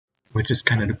which is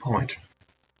kind of the point.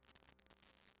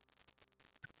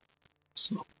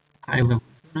 So high level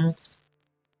units,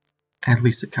 at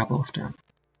least a couple of them.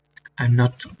 I'm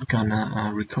not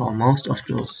gonna recall most of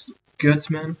those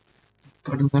guardsmen,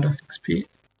 got a lot of XP,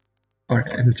 or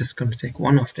I'm just gonna take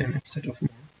one of them instead of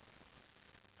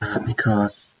more,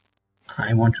 because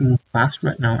I want to move fast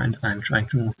right now and I'm trying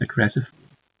to move aggressively.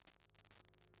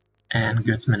 And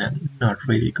guardsmen are not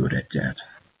really good at that,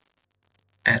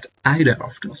 at either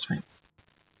of those things,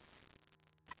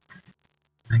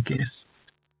 I guess.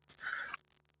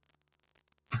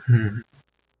 Another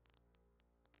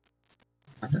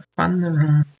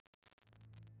Thunderer,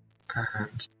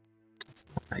 and this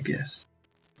one, I guess.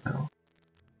 Well,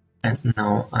 and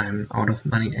now I'm out of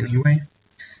money anyway,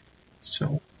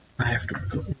 so I have to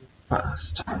go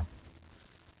fast.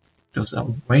 Those are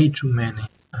way too many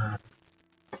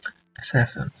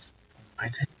assassins for my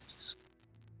tastes.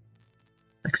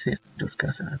 Like, see, those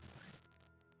guys are.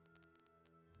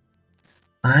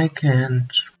 I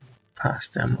can't pass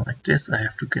them like this. I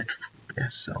have to get through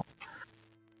this, so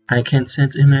I can't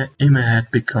send him ahead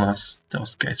because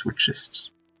those guys would just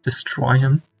destroy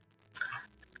him.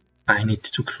 I need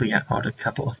to clear out a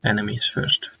couple of enemies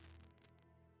first.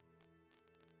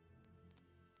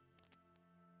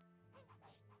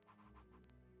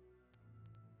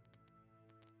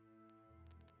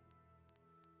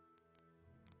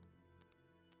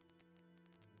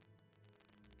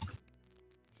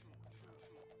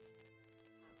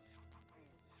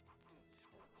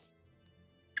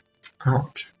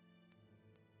 Ouch.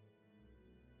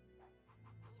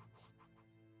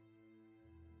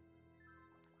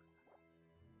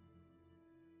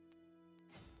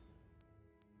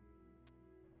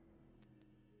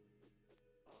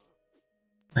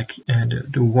 Like,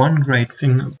 the one great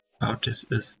thing about this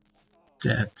is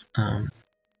that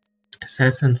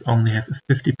assassins only have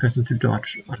a 50% to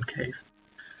dodge on cave,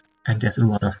 and there's a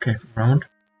lot of cave around,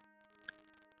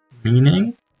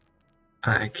 meaning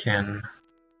I can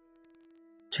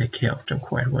take care of them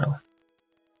quite well.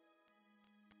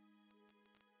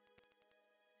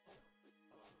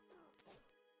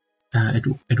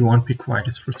 It won't be quite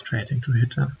as frustrating to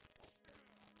hit them.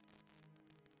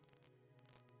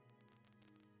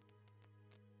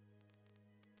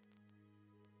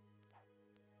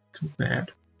 Too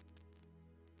bad.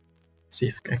 See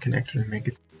if I can actually make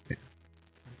it.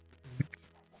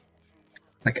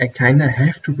 Like, I kinda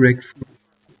have to break through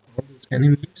all those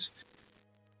enemies.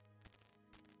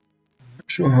 I'm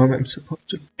not sure how I'm supposed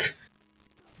to do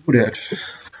that.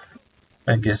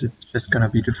 I guess it's just gonna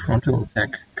be the frontal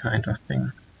attack kind of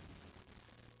thing.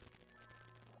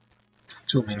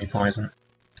 Too many poison.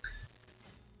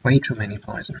 Way too many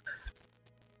poison.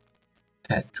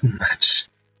 Too much.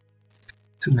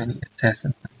 Too many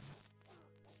assassins.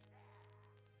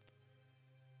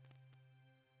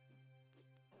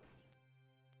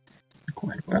 Didn't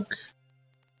quite work.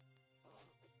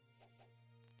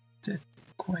 Didn't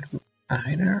quite work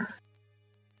either.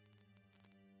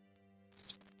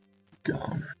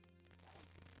 Gone.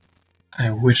 I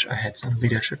wish I had some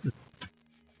leadership.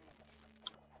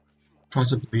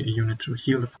 Possibly a unit to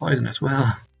heal the poison as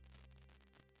well.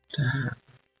 Damn.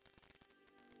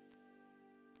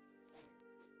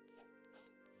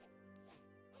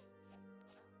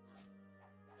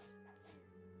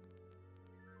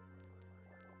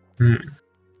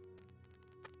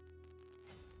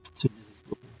 So this is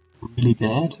really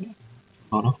bad in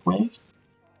a lot of ways.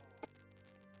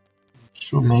 I'm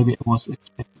sure maybe I was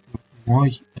expecting more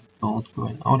gold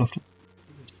going out of the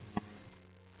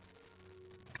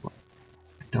I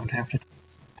don't have to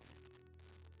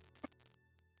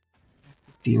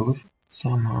deal with it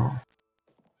somehow.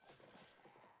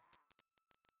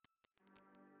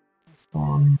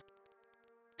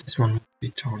 This one will be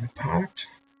torn apart.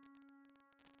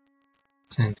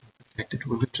 And protected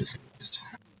villages list.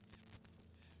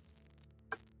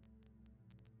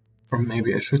 Or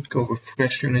maybe I should go with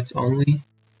fresh units only,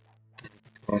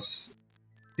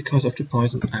 because of the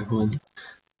poison I will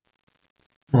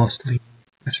mostly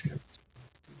fresh units.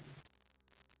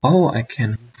 Oh, I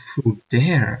can move through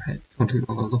there. I totally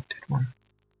overlooked that one.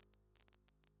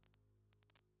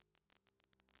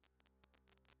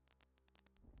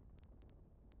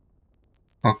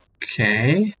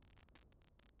 Okay.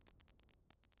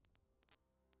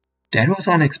 That was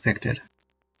unexpected.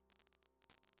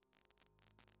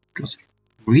 It was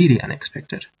really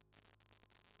unexpected.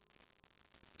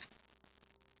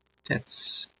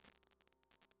 That's...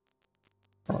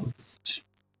 I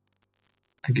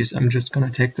guess I'm just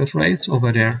gonna take those rails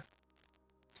over there.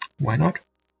 Why not?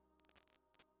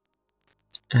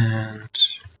 And...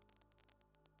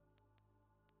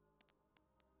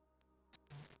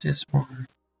 this one.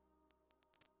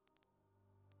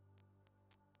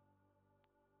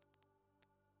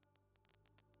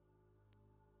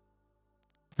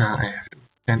 Now I have to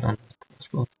stand on this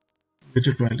crossbow,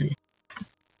 literally.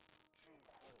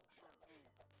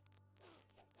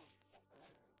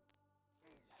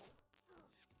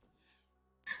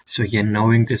 So yeah,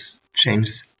 knowing this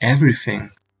changes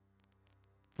everything.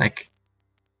 Like,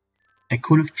 I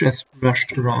could have just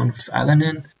rushed around with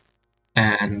Alanin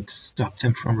and stopped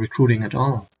him from recruiting at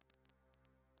all.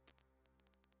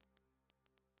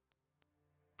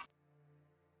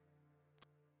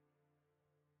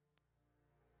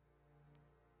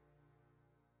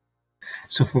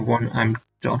 So for one, I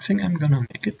don't think I'm gonna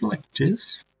make it like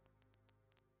this.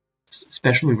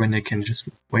 Especially when they can just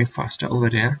move way faster over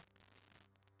there.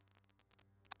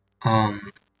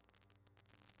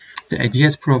 The idea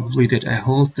is probably that I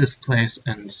hold this place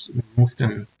and move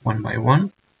them one by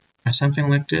one, or something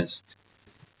like this.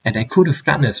 And I could have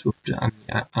done this with the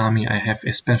army I have,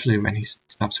 especially when he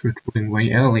stops recruiting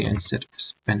way early instead of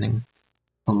spending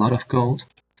a lot of gold.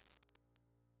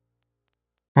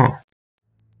 Oh.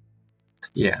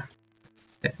 Yeah.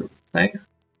 Definitely play.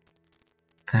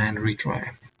 And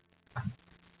retry.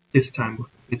 This time with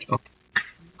a bit of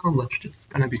knowledge that's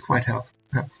gonna be quite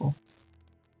helpful.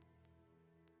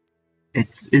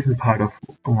 It isn't part of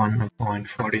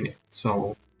 1.14,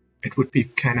 so it would be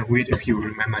kind of weird if you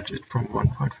remembered it from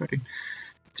 1.13.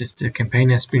 Just the campaign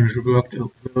has been reworked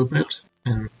a little bit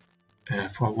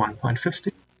for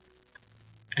 1.50,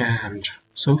 and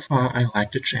so far I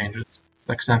like the changes.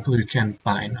 For example, you can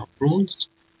buy now runes,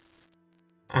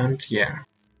 and yeah.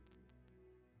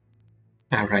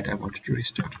 Alright, I wanted to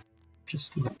restart.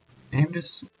 Just name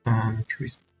this and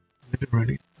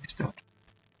literally restart.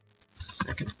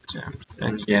 Second attempt,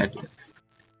 and yeah,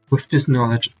 with this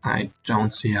knowledge, I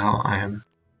don't see how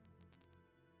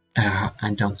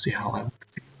I don't see how I would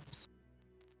feel.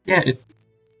 Yeah,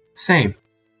 same,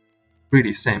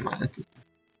 really same.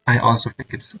 I also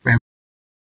think it's very